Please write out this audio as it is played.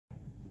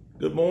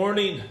Good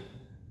morning.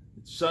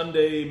 It's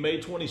Sunday, May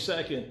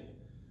 22nd,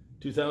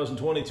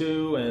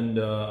 2022, and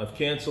I've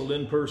canceled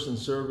in-person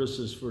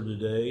services for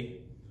today.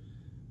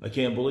 I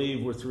can't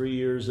believe we're 3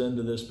 years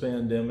into this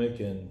pandemic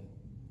and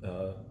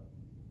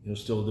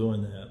still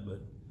doing that,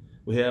 but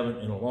we haven't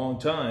in a long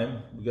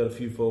time. We got a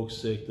few folks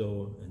sick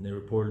though, and they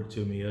reported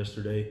to me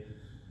yesterday.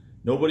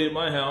 Nobody at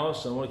my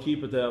house. I want to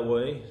keep it that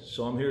way.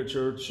 So I'm here at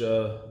church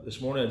this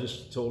morning. I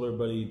just told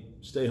everybody,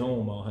 stay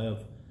home. I'll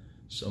have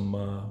some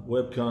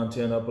web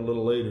content up a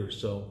little later.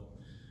 So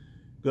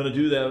going to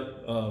do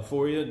that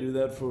for you, do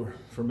that for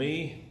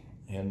me,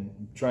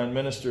 and try and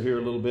minister here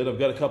a little bit. I've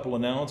got a couple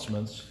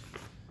announcements.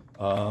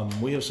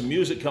 We have some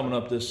music coming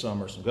up this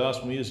summer, some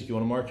gospel music. You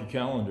want to mark your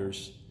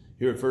calendars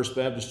here at First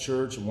Baptist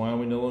Church in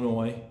Wyoming,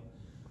 Illinois.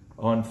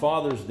 On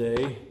Father's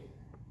Day,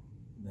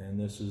 and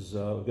this is,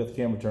 we've got the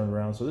camera turned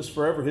around. So this is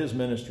Forever His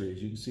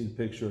Ministries. You can see the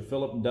picture of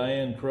Philip and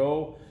Diane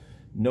Crow.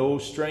 No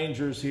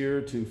strangers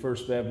here to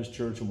First Baptist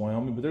Church in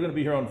Wyoming, but they're going to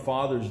be here on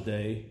Father's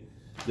Day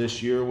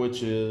this year,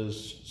 which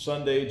is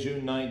Sunday,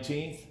 June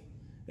 19th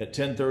at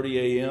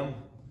 10:30 a.m.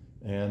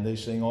 And they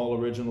sing all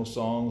original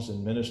songs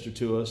and minister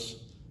to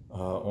us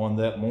on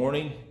that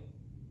morning.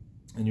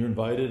 And you're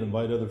invited,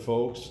 invite other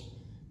folks.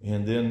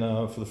 And then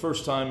for the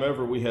first time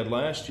ever, we had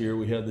last year,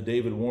 we had the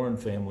David Warren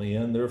family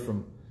in. They're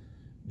from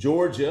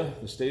Georgia,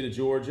 the state of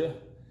Georgia,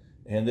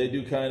 and they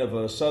do kind of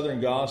a Southern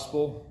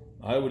gospel.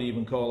 I would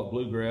even call it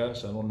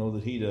bluegrass. I don't know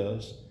that he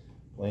does.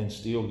 Playing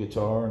steel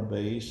guitar and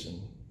bass and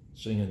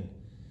singing.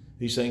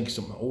 He sang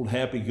some old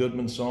Happy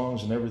Goodman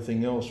songs and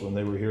everything else when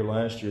they were here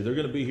last year. They're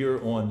going to be here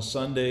on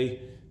Sunday,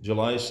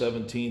 July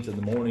 17th in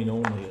the morning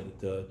only at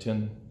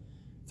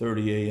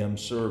 10:30 a.m.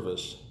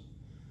 service.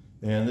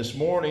 And this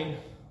morning,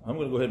 I'm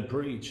going to go ahead and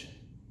preach.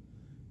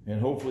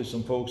 And hopefully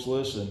some folks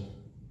listen.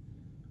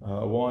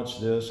 Watch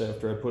this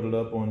after I put it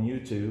up on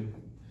YouTube.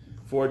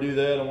 Before I do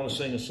that, I want to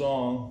sing a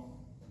song.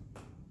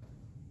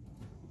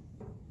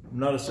 I'm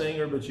not a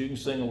singer, but you can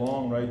sing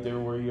along right there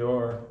where you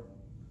are.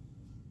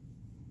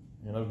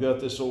 And I've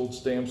got this old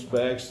Stamps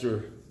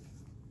Baxter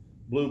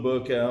Blue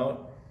Book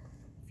out.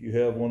 If you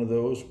have one of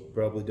those,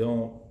 probably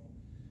don't.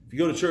 If you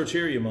go to church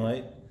here, you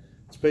might.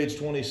 It's page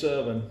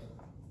 27,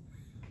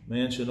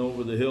 Mansion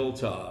over the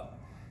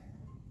Hilltop.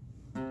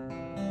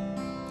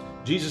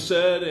 Jesus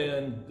said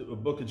in the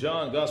book of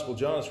John, Gospel of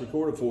John, it's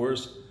recorded for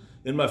us,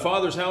 "In my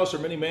Father's house are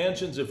many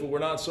mansions. If it were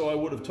not so, I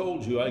would have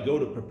told you. I go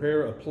to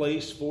prepare a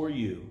place for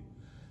you,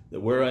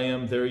 that where I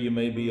am, there you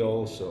may be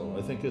also."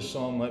 I think this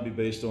song might be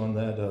based on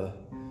that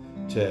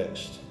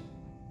text.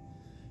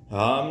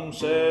 I'm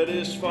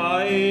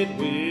satisfied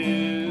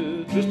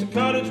with just a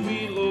cottage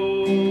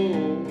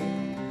below,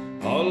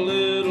 a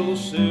little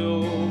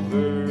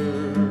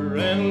silver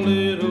and a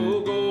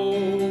little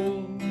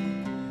gold.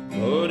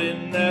 But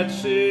in that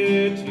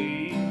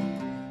city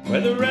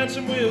where the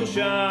ransom will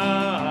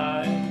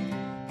shine,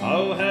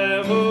 I'll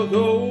have a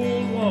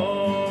gold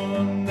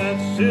one, that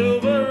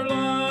silver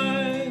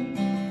line.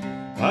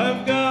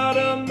 I've got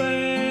a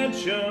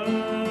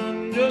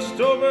mansion just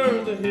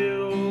over the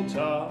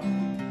hilltop,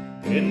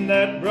 in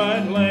that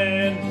bright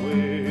land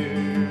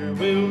where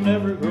we'll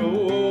never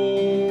grow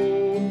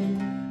old.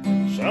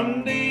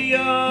 Someday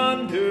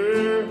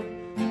yonder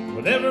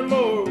we'll never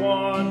more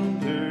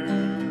wander,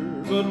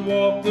 but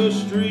walk the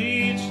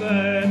streets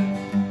that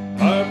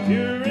are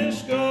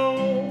purest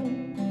gold.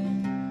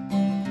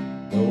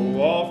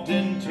 Though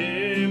often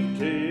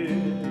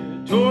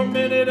tempted,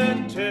 tormented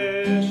and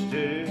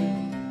tested,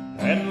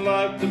 and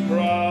like the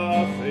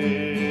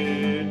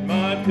prophet,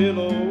 my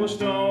pillow a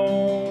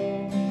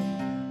stone.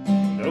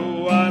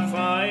 Though I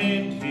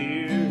find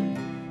here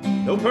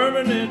no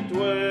permanent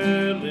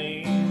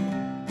dwelling,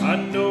 I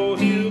know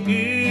he'll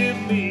give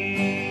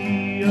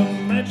me a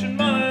mansion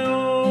my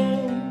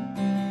own.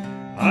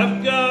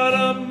 I've got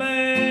a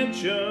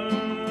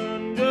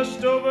mansion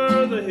just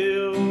over the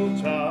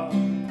hilltop,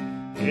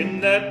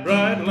 in that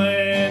bright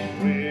land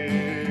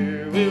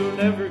where we'll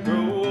never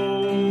grow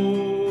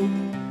old.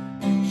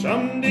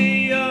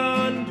 Someday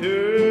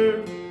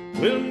yonder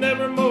we'll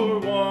never more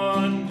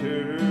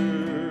wander,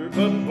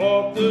 but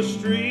walk the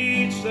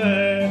streets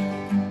that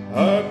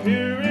are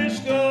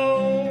purest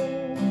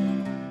gold.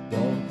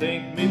 Don't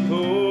think me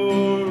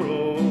poor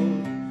or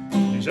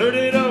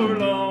deserted or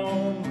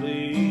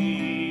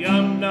lonely.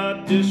 I'm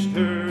not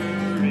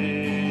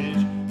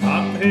discouraged,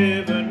 I'm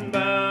heaven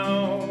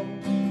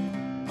bound.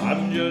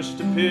 I'm just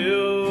a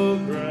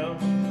pilgrim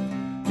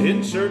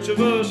in search of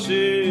a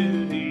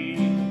city.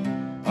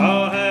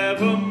 I'll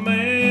have a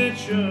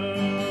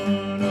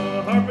mansion,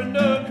 a harp and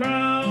a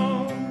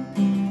crown.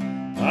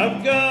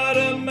 I've got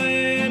a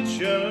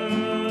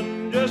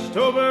mansion just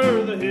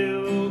over the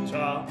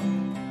hilltop,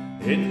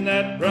 in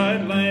that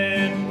bright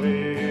land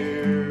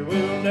where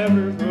we'll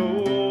never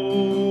grow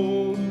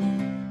old.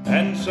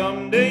 And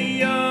someday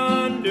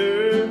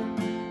yonder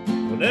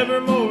we'll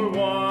never more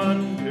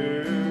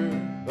wander,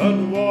 but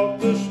walk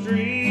the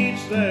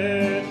streets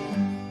that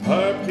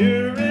are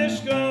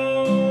purest gold.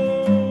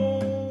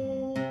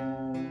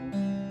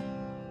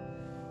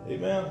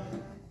 Amen.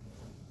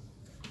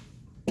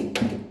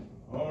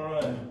 All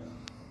right.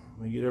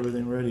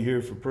 everything ready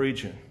here for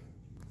preaching.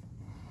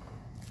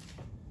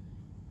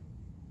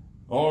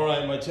 All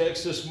right, my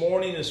text this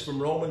morning is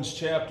from Romans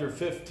chapter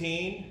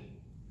 15.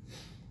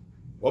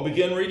 I'll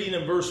begin reading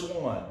in verse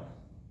 1.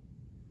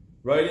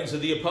 Writings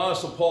of the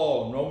Apostle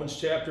Paul in Romans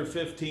chapter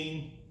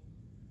 15,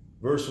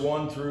 verse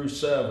 1 through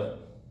 7.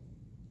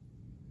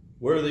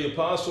 Where the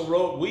Apostle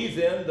wrote, "We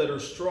then that are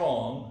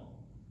strong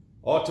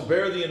ought to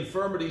bear the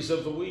infirmities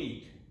of the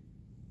weak,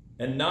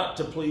 and not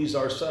to please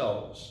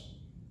ourselves.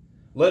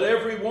 Let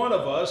every one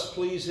of us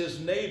please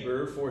his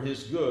neighbor for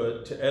his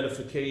good to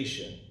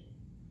edification.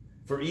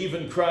 For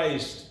even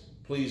Christ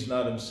pleased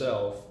not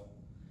himself,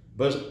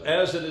 but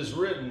as it is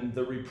written,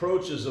 the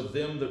reproaches of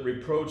them that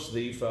reproach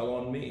thee fell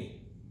on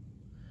me.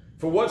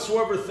 For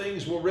whatsoever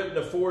things were written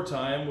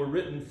aforetime were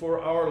written for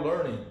our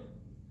learning,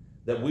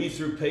 that we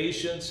through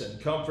patience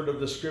and comfort of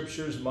the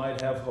Scriptures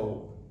might have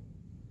hope.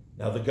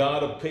 Now the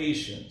God of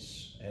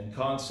patience and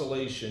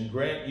consolation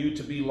grant you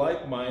to be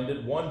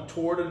like-minded one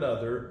toward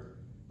another,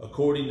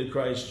 according to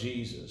Christ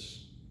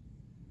Jesus,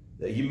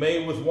 that ye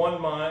may with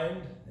one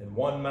mind and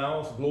one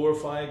mouth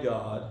glorify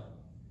God,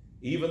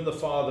 even the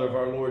Father of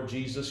our Lord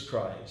Jesus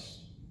Christ.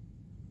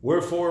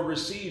 Wherefore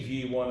receive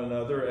ye one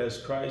another,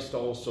 as Christ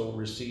also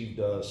received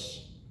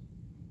us,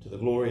 to the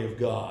glory of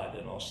God."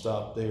 And I'll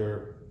stop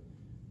there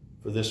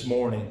for this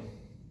morning.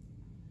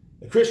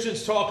 The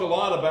Christians talk a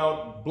lot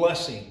about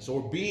blessings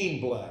or being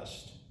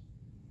blessed,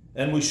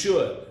 and we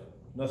should.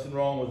 Nothing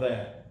wrong with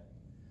that.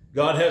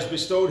 God has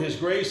bestowed his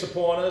grace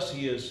upon us.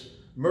 He is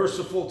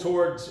merciful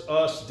towards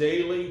us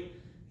daily.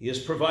 He has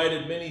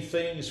provided many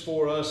things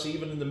for us,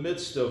 even in the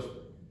midst of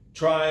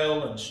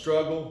trial and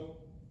struggle.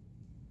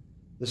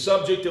 The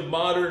subject of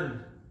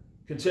modern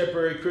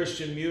contemporary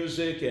Christian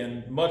music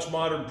and much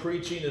modern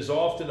preaching is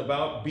often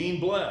about being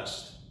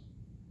blessed.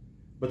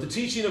 But the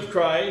teaching of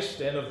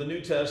Christ and of the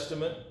New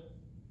Testament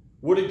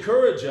would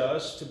encourage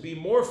us to be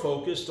more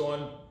focused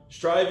on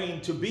striving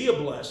to be a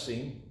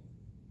blessing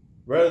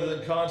rather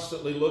than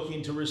constantly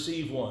looking to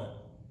receive one.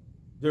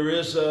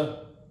 There's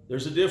a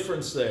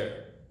difference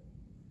there.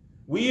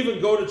 We even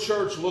go to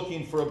church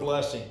looking for a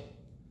blessing.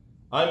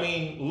 I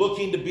mean,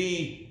 looking to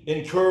be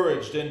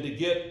encouraged and to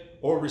get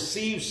or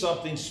receive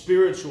something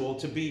spiritual,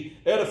 to be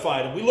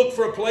edified. And we look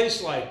for a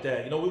place like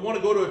that. We want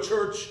to go to a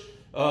church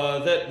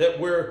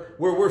where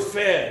we're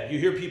fed. You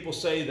hear people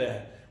say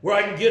that. Where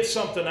I can get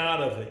something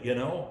out of it,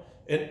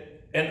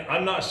 And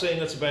I'm not saying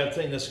that's a bad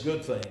thing, that's a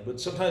good thing.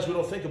 But sometimes we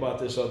don't think about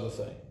this other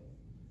thing.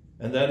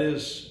 And that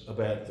is a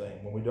bad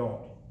thing when we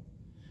don't.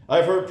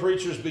 I've heard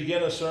preachers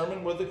begin a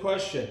sermon with the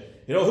question,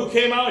 who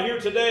came out here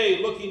today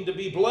looking to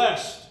be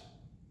blessed?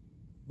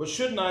 But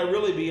shouldn't I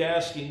really be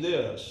asking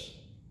this?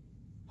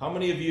 How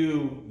many of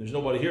you, there's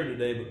nobody here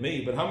today but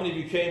me, but how many of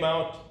you came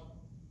out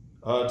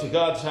to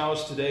God's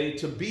house today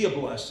to be a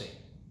blessing?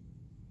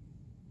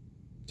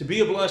 To be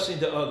a blessing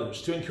to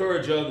others, to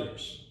encourage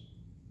others.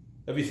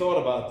 Have you thought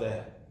about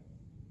that?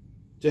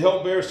 To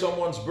help bear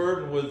someone's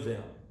burden with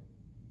them.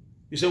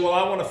 You say, well,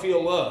 I want to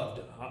feel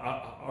loved.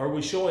 Are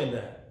we showing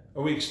that?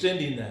 Are we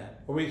extending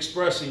that? Are we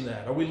expressing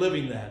that? Are we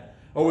living that?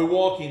 Are we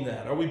walking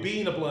that? Are we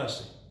being a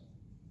blessing?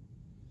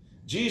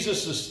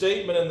 Jesus'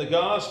 statement in the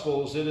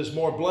Gospels, it is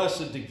more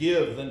blessed to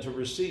give than to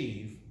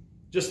receive.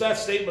 Just that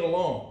statement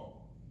alone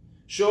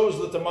shows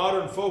that the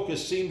modern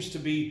focus seems to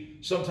be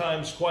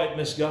sometimes quite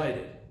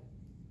misguided.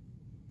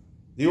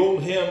 The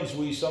old hymns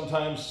we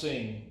sometimes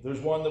sing, there's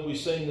one that we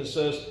sing that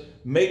says,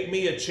 "Make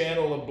me a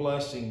channel of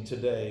blessing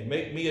today.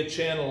 Make me a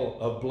channel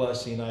of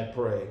blessing, I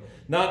pray."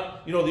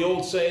 Not, the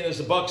old saying is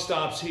the buck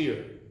stops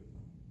here.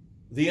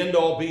 The end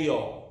all be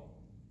all.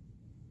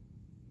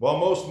 While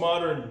most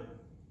modern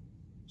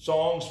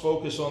songs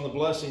focus on the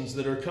blessings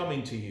that are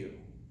coming to you.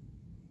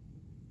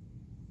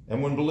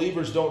 And when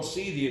believers don't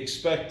see the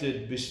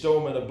expected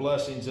bestowment of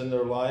blessings in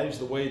their lives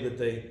the way that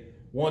they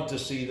want to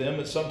see them,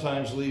 it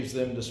sometimes leaves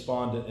them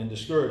despondent and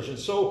discouraged. And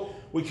so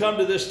we come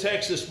to this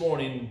text this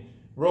morning,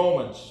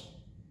 Romans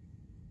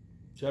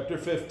chapter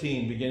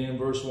 15, beginning in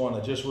verse 1. I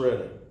just read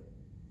it.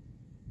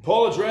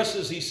 Paul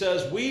addresses, he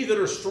says, "We that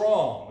are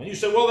strong." And you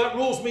say, well, that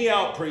rules me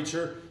out,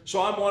 preacher.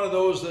 So I'm one of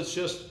those that's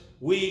just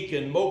weak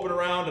and moping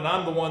around, and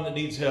I'm the one that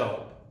needs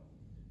help.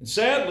 And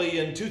sadly,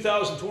 in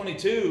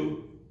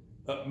 2022,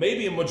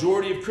 maybe a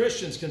majority of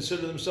Christians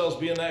consider themselves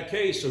being that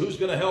case. So who's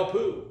going to help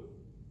who?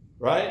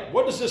 Right?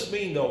 What does this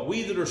mean, though?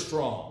 We that are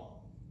strong.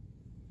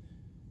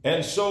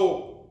 And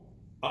so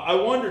I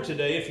wonder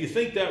today, if you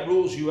think that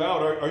rules you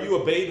out, are you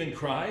a babe in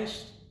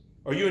Christ?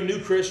 Are you a new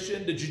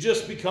Christian? Did you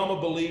just become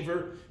a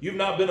believer? You've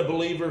not been a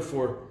believer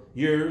for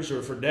years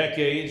or for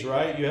decades,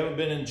 right? You haven't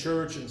been in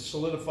church and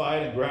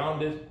solidified and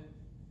grounded.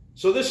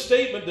 So this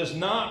statement does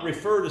not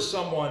refer to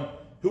someone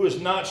who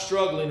is not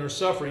struggling or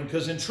suffering,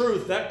 because in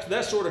truth,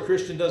 that sort of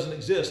Christian doesn't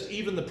exist,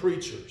 even the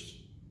preachers,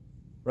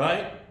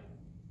 right?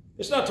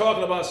 It's not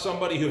talking about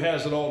somebody who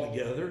has it all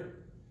together,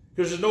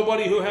 because there's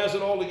nobody who has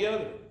it all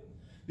together.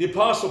 The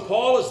Apostle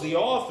Paul is the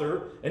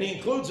author, and he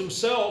includes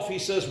himself. He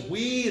says,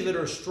 "We that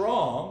are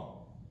strong."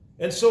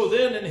 And so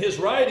then in his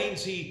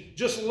writings, he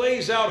just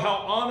lays out how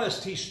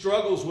honest he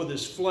struggles with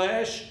his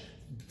flesh,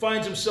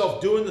 finds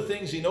himself doing the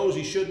things he knows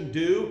he shouldn't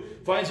do,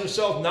 finds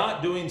himself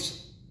not doing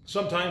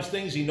sometimes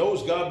things he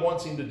knows God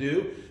wants him to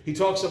do. He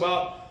talks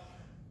about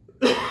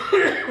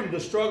the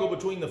struggle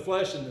between the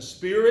flesh and the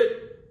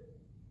spirit.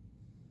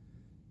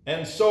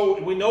 And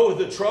so we know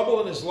the trouble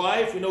in his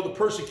life. We know the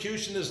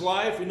persecution in his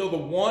life. We know the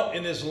want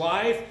in his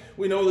life.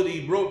 We know that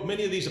he wrote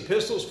many of these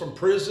epistles from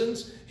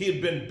prisons. He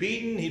had been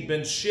beaten. He'd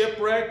been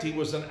shipwrecked. He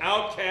was an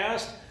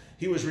outcast.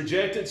 He was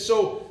rejected.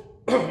 So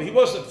he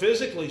wasn't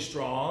physically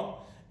strong.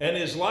 And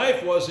his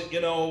life wasn't,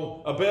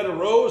 a bed of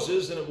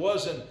roses. And it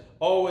wasn't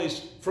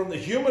always, from the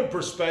human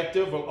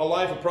perspective, a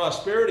life of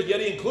prosperity. Yet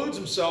he includes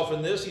himself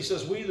in this. He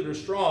says, we that are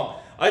strong.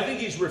 I think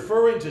he's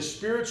referring to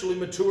spiritually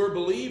mature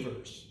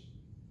believers.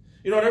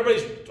 And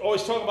everybody's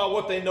always talking about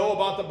what they know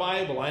about the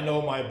Bible. I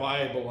know my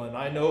Bible, and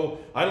I know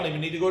I don't even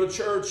need to go to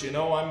church.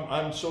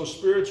 I'm so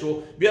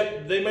spiritual.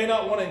 Yet they may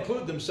not want to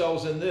include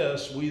themselves in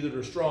this, we that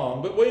are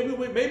strong. But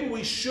maybe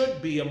we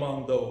should be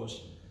among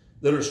those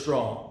that are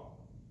strong.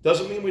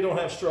 Doesn't mean we don't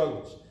have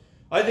struggles.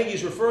 I think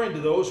he's referring to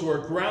those who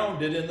are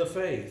grounded in the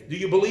faith. Do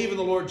you believe in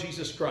the Lord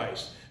Jesus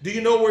Christ? Do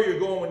you know where you're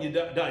going when you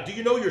die? Do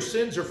you know your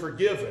sins are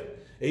forgiven?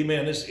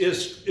 Amen.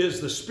 Is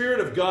the Spirit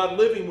of God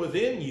living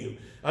within you?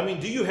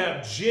 Do you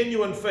have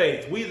genuine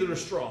faith? We that are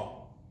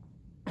strong.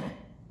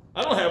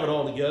 I don't have it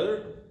all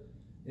together.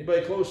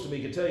 Anybody close to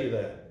me can tell you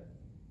that.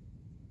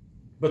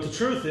 But the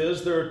truth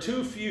is, there are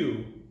too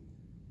few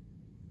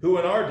who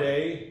in our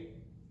day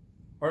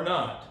are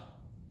not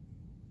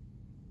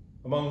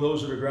among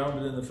those that are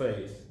grounded in the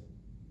faith,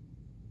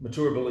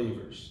 mature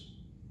believers.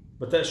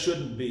 But that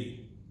shouldn't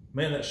be.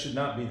 Man, that should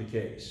not be the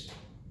case.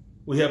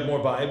 We have more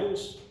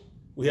Bibles.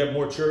 We have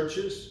more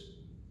churches.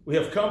 We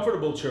have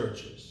comfortable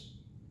churches.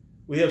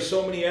 We have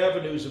so many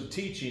avenues of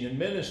teaching and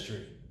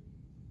ministry.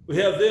 We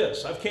have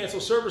this. I've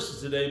canceled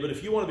services today, but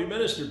if you want to be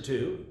ministered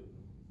to,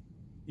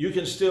 you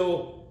can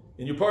still,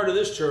 and you're part of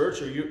this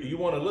church, or you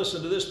want to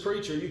listen to this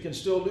preacher, you can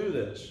still do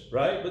this,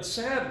 right? But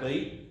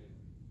sadly,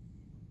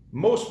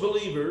 most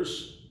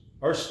believers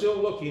are still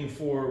looking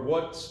for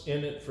what's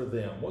in it for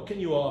them. What can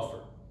you offer?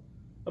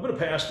 I've been a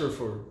pastor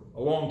for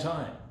a long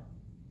time,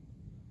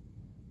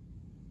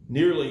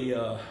 nearly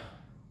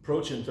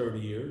approaching 30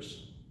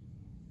 years.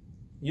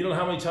 You know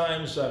how many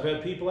times I've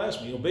had people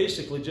ask me,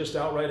 basically just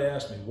outright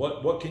ask me,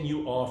 what can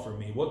you offer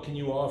me? What can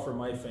you offer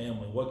my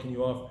family? What can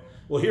you offer?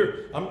 Well,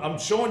 here, I'm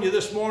showing you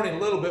this morning a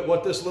little bit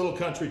what this little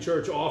country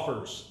church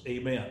offers.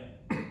 Amen.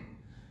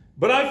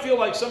 But I feel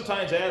like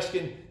sometimes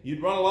asking,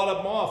 you'd run a lot of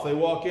them off. They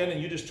walk in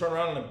and you just turn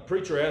around and the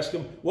preacher asks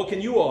them, what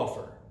can you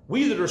offer?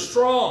 We that are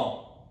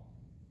strong.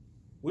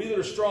 We that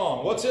are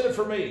strong. What's in it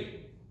for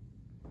me?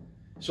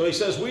 So he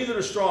says, we that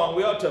are strong,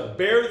 we ought to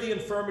bear the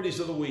infirmities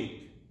of the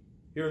weak.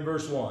 Here in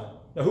verse 1.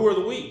 Now, who are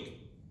the weak?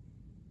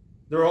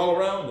 They're all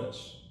around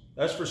us.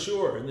 That's for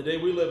sure. In the day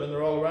we live in,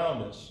 they're all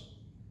around us.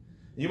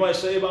 You might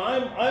say, but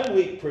I'm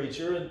weak,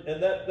 preacher,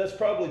 and that's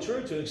probably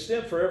true to an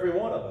extent for every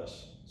one of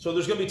us. So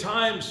there's going to be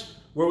times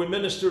where we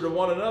minister to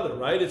one another,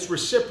 right? It's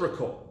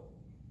reciprocal.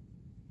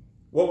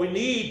 What we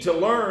need to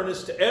learn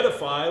is to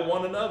edify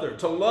one another,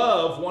 to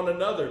love one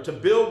another, to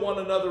build one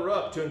another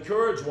up, to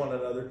encourage one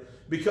another,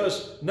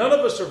 because none of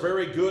us are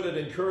very good at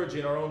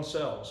encouraging our own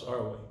selves,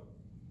 are we?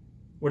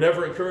 We're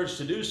never encouraged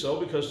to do so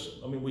because,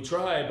 we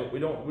try, but we're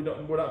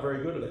not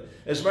very good at it.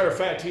 As a matter of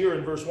fact, here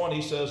in verse 1,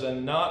 he says,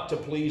 and not to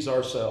please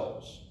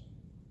ourselves.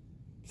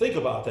 Think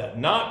about that.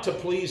 Not to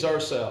please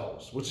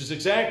ourselves, which is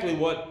exactly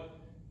what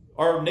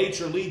our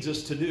nature leads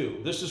us to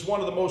do. This is one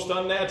of the most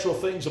unnatural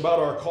things about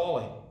our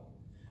calling.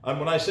 And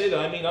when I say that,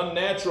 I mean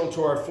unnatural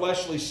to our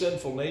fleshly,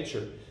 sinful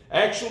nature.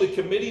 Actually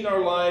committing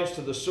our lives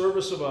to the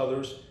service of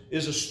others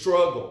is a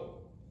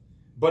struggle.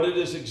 But it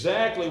is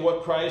exactly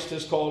what Christ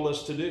has called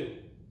us to do.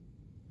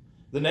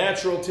 The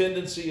natural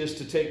tendency is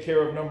to take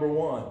care of number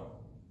one,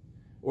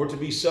 or to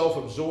be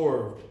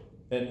self-absorbed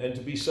and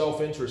to be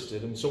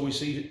self-interested. And so we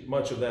see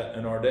much of that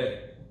in our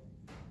day.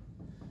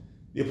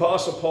 The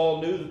Apostle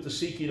Paul knew that the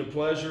seeking of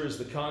pleasure is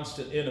the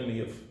constant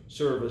enemy of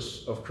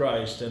service of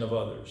Christ and of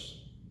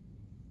others.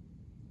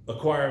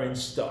 Acquiring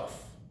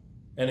stuff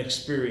and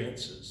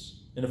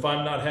experiences. And if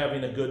I'm not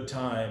having a good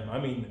time,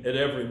 at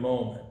every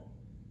moment,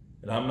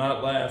 and I'm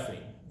not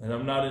laughing, and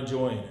I'm not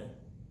enjoying it,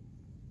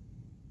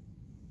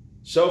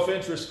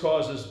 self-interest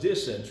causes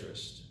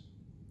disinterest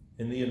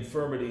in the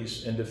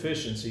infirmities and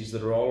deficiencies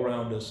that are all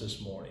around us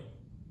this morning.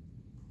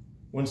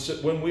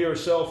 When we are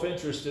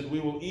self-interested, we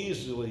will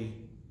easily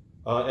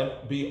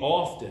and be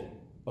often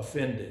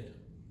offended,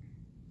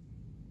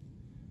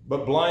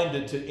 but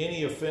blinded to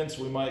any offense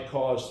we might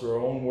cause through our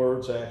own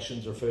words,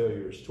 actions, or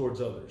failures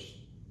towards others.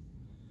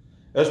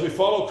 As we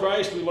follow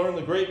Christ, we learn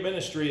the great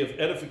ministry of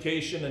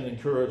edification and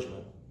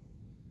encouragement.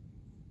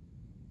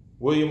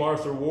 William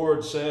Arthur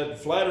Ward said,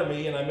 flatter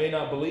me and I may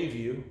not believe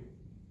you.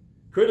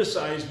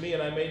 Criticize me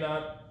and I may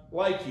not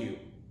like you.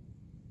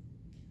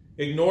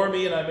 Ignore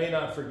me and I may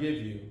not forgive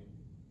you.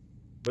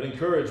 But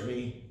encourage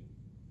me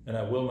and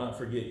I will not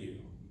forget you.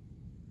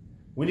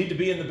 We need to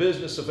be in the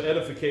business of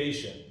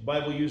edification. The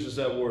Bible uses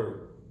that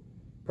word.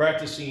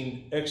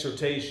 Practicing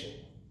exhortation.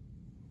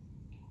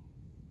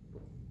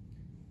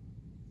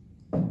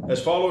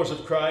 As followers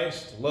of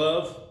Christ,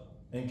 love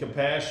and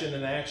compassion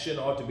and action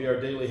ought to be our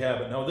daily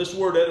habit. Now, this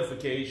word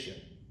edification,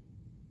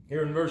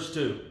 here in verse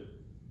 2,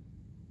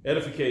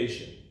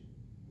 edification,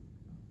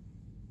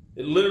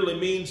 it literally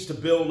means to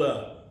build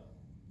up.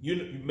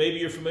 Maybe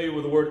you're familiar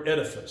with the word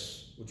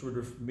edifice, which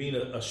would mean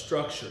a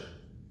structure,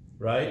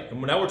 right?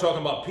 And now we're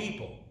talking about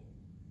people.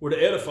 We're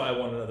to edify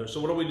one another. So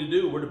what are we to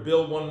do? We're to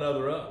build one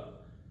another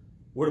up.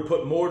 We're to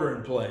put mortar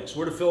in place.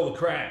 We're to fill the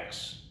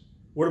cracks.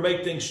 We're to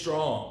make things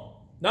strong.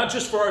 Not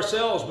just for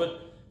ourselves,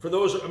 but for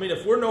those, I mean,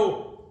 if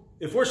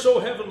we're so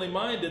heavenly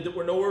minded that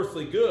we're no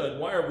earthly good,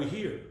 why are we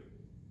here?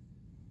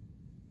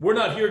 We're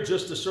not here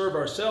just to serve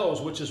ourselves,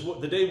 which is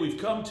what the day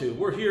we've come to.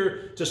 We're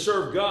here to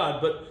serve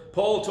God, but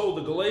Paul told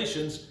the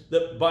Galatians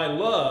that by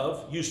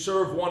love you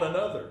serve one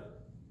another.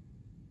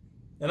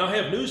 And I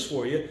have news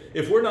for you.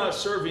 If we're not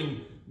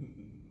serving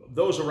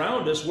those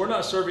around us, we're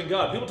not serving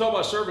God. People talk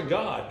about serving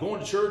God.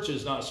 Going to church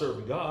is not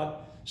serving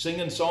God.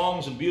 Singing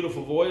songs and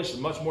beautiful voice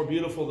and much more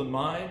beautiful than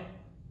mine.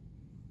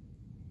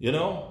 You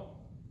know?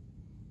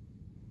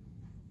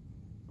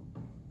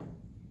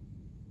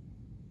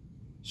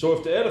 So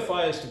if to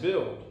edify is to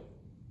build,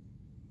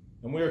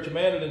 and we are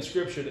commanded in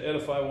Scripture to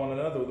edify one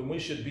another, then we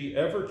should be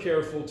ever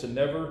careful to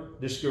never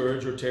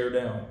discourage or tear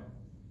down.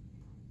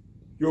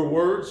 Your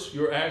words,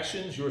 your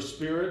actions, your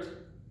spirit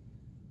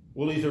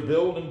will either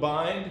build and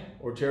bind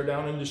or tear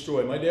down and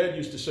destroy. My dad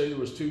used to say there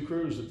was 2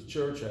 crews at the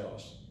church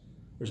house.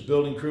 There's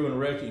building crew and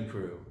wrecking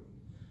crew.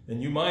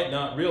 And you might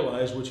not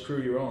realize which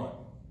crew you're on.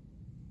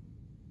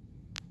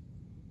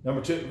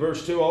 Number 2,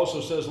 verse 2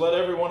 also says, let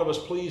every one of us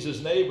please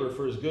his neighbor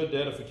for his good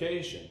to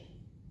edification.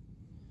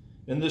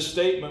 In this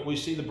statement, we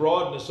see the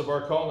broadness of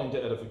our calling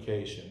to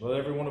edification. Let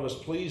every one of us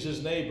please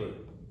his neighbor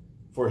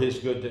for his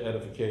good to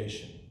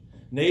edification.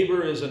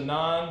 Neighbor is a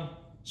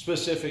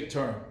non-specific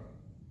term.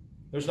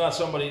 There's not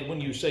somebody, when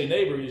you say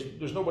neighbor,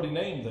 there's nobody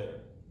named there.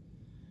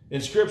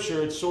 In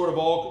Scripture, it's sort of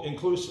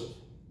all-inclusive.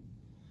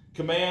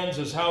 Commands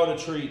is how to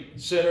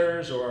treat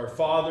sinners or our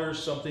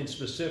fathers, something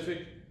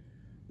specific.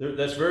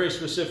 That's very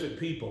specific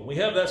people. We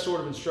have that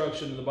sort of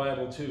instruction in the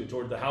Bible too,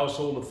 toward the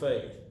household of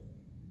faith.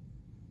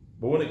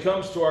 But when it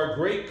comes to our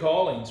great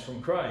callings from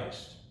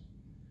Christ,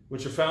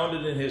 which are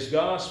founded in his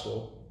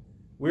gospel,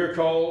 we are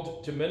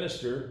called to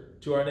minister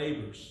to our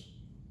neighbors.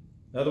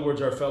 In other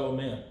words, our fellow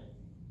men.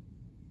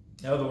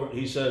 In other words,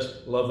 he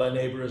says, love thy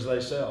neighbor as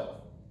thyself.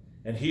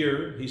 And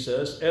here he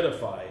says,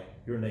 edify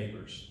your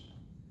neighbors.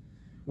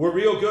 We're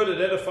real good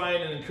at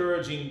edifying and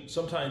encouraging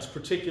sometimes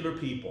particular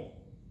people,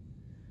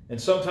 and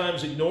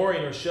sometimes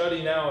ignoring or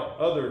shutting out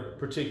other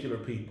particular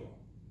people.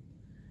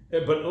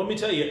 But let me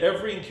tell you,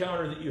 every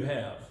encounter that you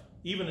have,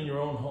 even in your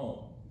own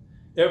home,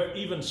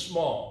 even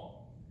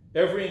small,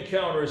 every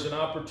encounter is an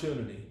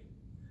opportunity.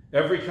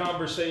 Every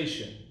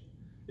conversation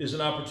is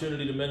an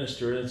opportunity to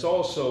minister, and it's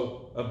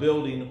also a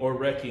building or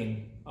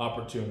wrecking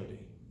opportunity.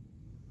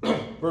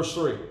 Verse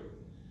 3,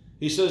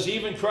 he says,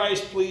 even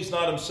Christ pleased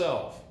not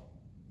himself.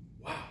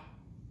 Wow.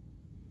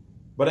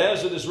 But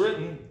as it is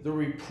written, the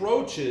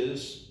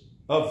reproaches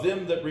of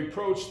them that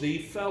reproach thee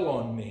fell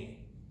on me.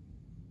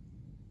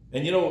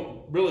 And you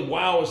know, really,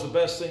 wow is the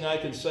best thing I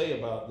can say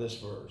about this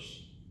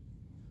verse.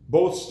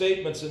 Both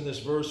statements in this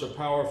verse are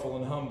powerful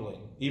and humbling.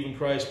 Even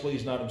Christ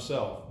pleased not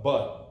himself.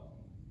 But,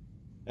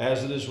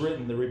 as it is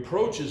written, the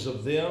reproaches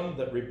of them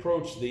that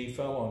reproach thee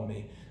fell on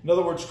me. In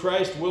other words,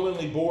 Christ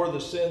willingly bore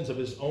the sins of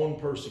his own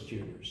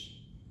persecutors.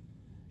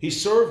 He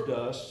served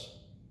us.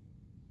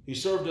 He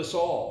served us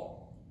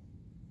all.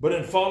 But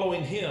in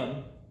following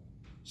him,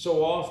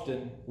 so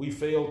often we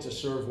fail to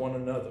serve one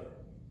another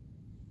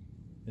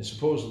and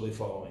supposedly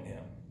following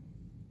him,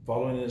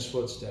 following in his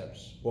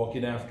footsteps,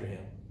 walking after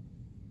him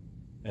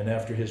and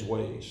after his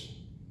ways.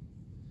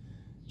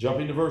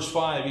 Jumping to verse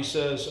 5, he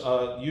says,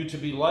 you to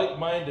be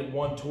like-minded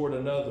one toward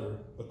another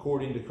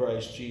according to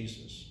Christ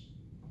Jesus.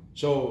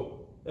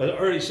 So, I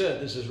already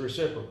said this is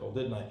reciprocal,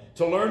 didn't I?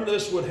 To learn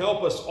this would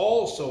help us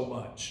all so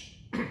much.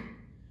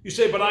 You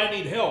say, but I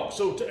need help.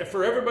 So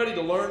for everybody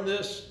to learn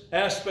this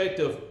aspect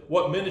of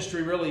what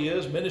ministry really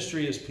is,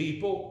 ministry is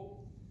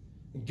people.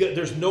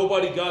 There's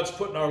nobody God's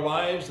put in our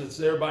lives that's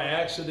there by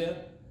accident.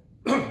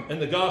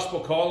 And the gospel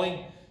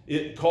calling,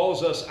 it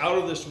calls us out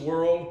of this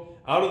world,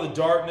 out of the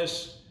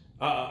darkness,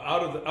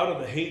 out of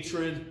the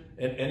hatred,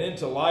 and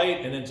into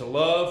light, and into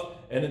love,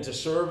 and into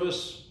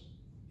service.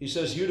 He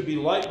says, you to be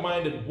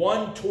like-minded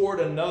one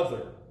toward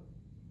another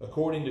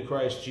according to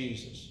Christ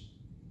Jesus.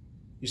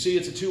 You see,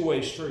 it's a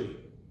two-way street.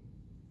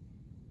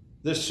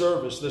 This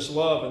service, this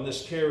love, and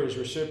this care is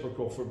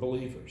reciprocal for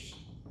believers.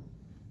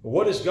 But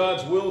what is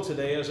God's will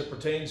today as it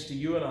pertains to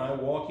you and I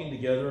walking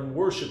together and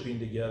worshiping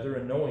together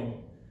and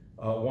knowing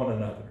one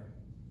another?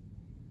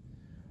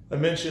 I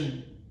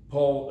mentioned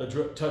Paul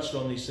touched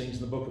on these things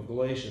in the book of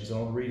Galatians, and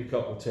I'll read a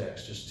couple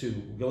texts, just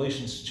 2.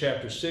 Galatians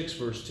chapter 6,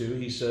 verse 2,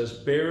 he says,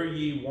 bear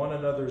ye one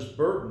another's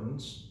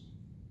burdens,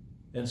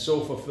 and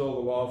so fulfill the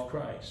law of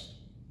Christ.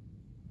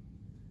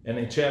 And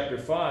in chapter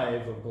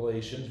 5 of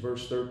Galatians,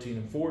 verse 13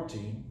 and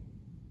 14,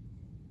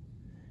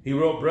 he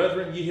wrote,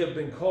 brethren, ye have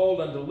been called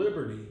unto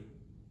liberty.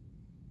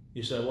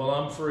 You say, well,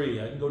 I'm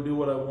free. I can go do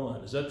what I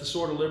want. Is that the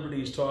sort of liberty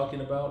he's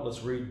talking about?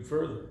 Let's read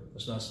further.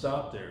 Let's not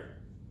stop there.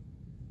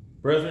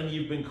 Brethren,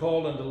 you've been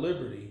called unto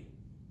liberty.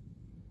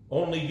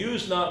 Only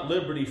use not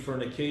liberty for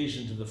an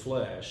occasion to the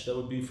flesh. That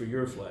would be for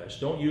your flesh.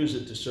 Don't use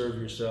it to serve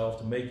yourself,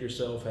 to make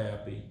yourself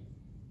happy.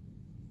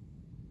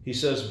 He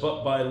says,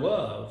 but by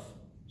love,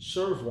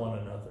 serve one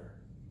another.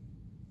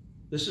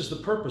 This is the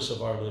purpose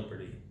of our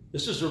liberty.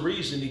 This is the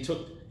reason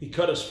he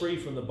cut us free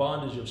from the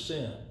bondage of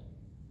sin,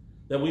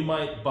 that we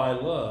might, by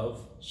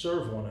love,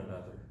 serve one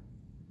another.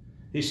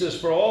 He says,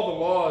 for all the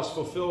law is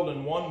fulfilled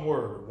in one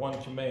word,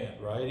 one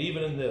command, right?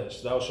 Even in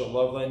this, thou shalt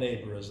love thy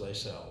neighbor as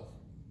thyself.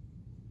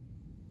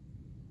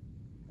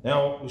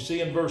 Now, we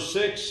see in verse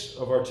 6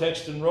 of our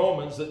text in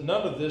Romans that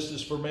none of this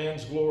is for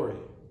man's glory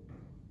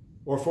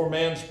or for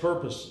man's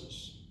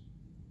purposes,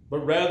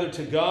 but rather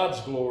to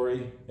God's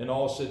glory in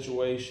all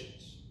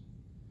situations.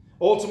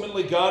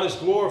 Ultimately, God is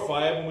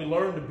glorified when we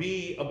learn to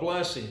be a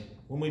blessing,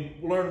 when we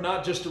learn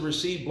not just to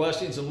receive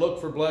blessings and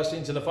look for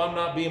blessings, and if I'm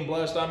not being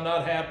blessed, I'm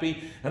not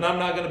happy, and I'm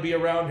not going to be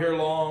around here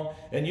long,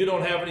 and you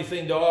don't have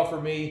anything to offer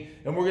me,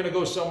 and we're going to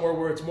go somewhere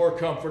where it's more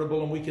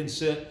comfortable and we can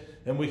sit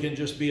and we can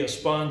just be a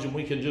sponge and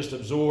we can just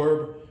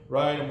absorb,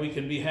 right? And we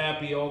can be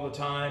happy all the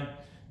time.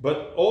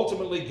 But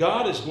ultimately,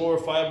 God is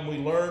glorified when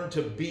we learn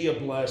to be a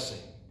blessing,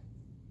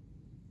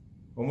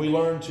 when we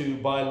learn to,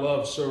 by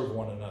love, serve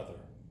one another.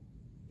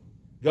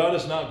 God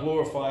is not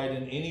glorified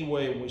in any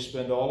way when we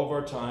spend all of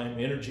our time,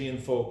 energy, and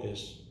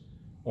focus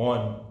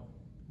on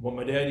what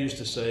my dad used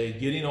to say,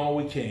 getting all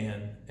we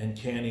can and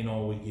canning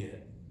all we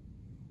get.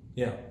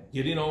 Yeah,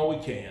 getting all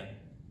we can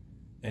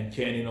and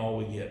canning all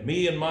we get.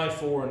 Me and my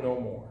four and no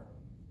more.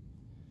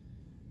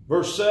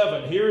 Verse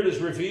 7, here it is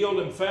revealed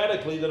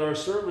emphatically that our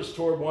service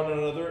toward one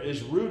another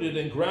is rooted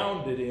and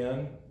grounded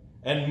in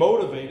and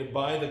motivated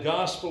by the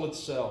gospel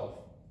itself.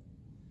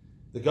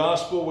 The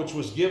gospel which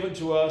was given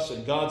to us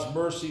and God's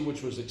mercy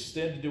which was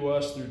extended to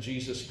us through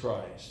Jesus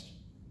Christ.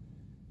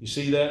 You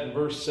see that in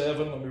verse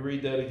 7? Let me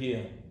read that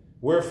again.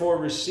 Wherefore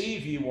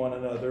receive ye one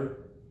another,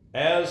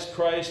 as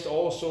Christ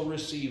also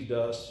received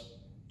us,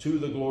 to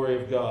the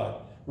glory of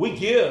God. We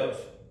give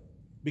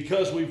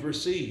because we've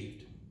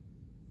received.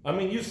 I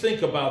mean, you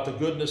think about the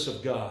goodness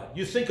of God.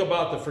 You think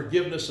about the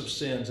forgiveness of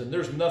sins, and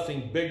there's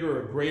nothing bigger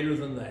or greater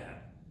than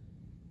that.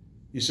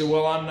 You say,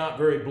 well, I'm not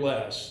very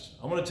blessed.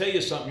 I'm going to tell you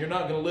something. You're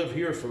not going to live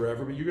here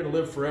forever, but you're going to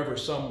live forever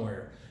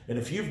somewhere. And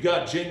if you've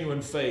got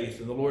genuine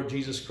faith in the Lord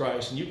Jesus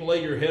Christ, and you can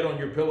lay your head on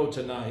your pillow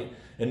tonight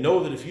and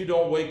know that if you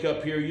don't wake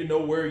up here, you know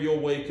where you'll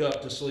wake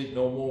up to sleep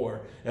no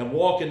more. And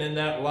walking in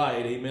that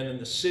light, amen, in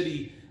the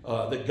city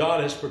that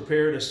God has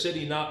prepared, a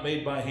city not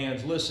made by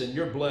hands. Listen,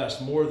 you're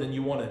blessed more than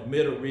you want to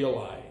admit or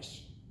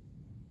realize.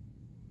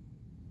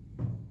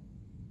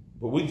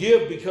 But we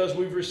give because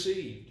we've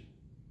received.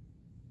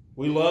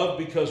 We love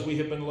because we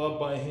have been loved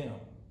by Him.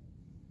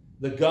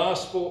 The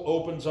gospel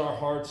opens our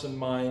hearts and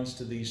minds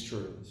to these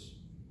truths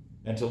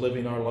and to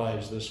living our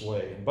lives this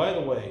way. And by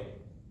the way,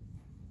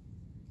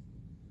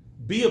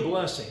 be a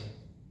blessing.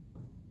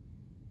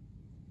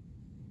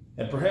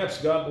 And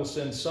perhaps God will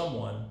send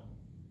someone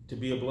to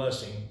be a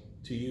blessing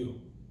to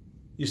you.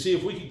 You see,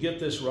 if we could get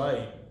this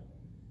right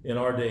in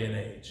our day and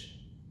age,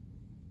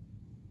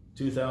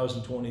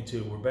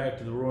 2022, we're back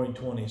to the roaring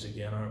 20s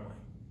again, aren't we?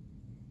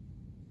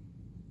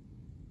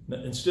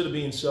 Instead of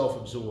being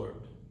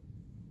self-absorbed.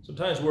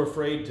 Sometimes we're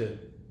afraid to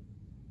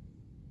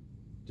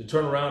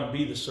turn around and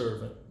be the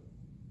servant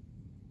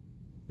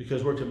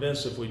because we're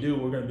convinced if we do,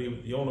 we're going to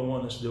be the only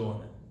one that's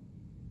doing it.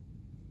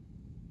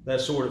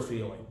 That sort of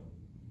feeling.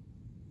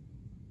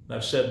 And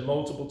I've said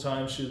multiple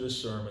times through this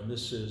sermon,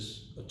 this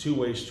is a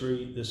two-way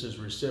street. This is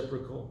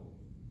reciprocal.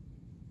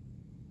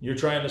 You're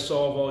trying to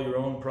solve all your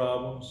own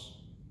problems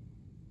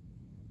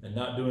and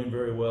not doing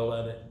very well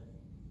at it.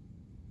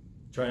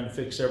 Trying to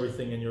fix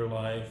everything in your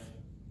life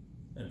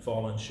and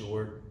falling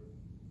short.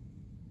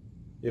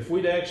 If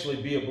we'd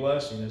actually be a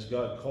blessing as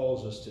God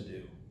calls us to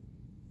do,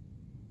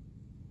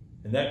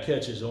 and that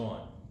catches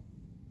on,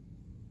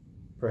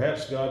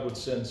 perhaps God would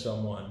send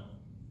someone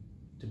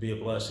to be a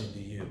blessing to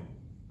you.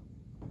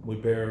 We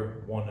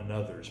bear one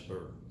another's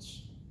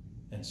burdens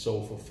and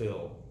so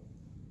fulfill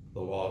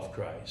the law of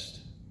Christ.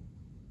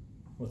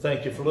 Well,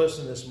 thank you for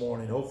listening this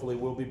morning. Hopefully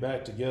we'll be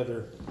back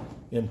together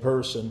in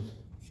person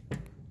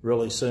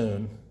really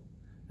soon,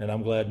 and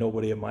I'm glad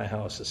nobody at my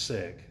house is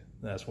sick.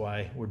 That's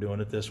why we're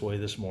doing it this way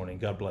this morning.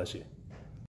 God bless you.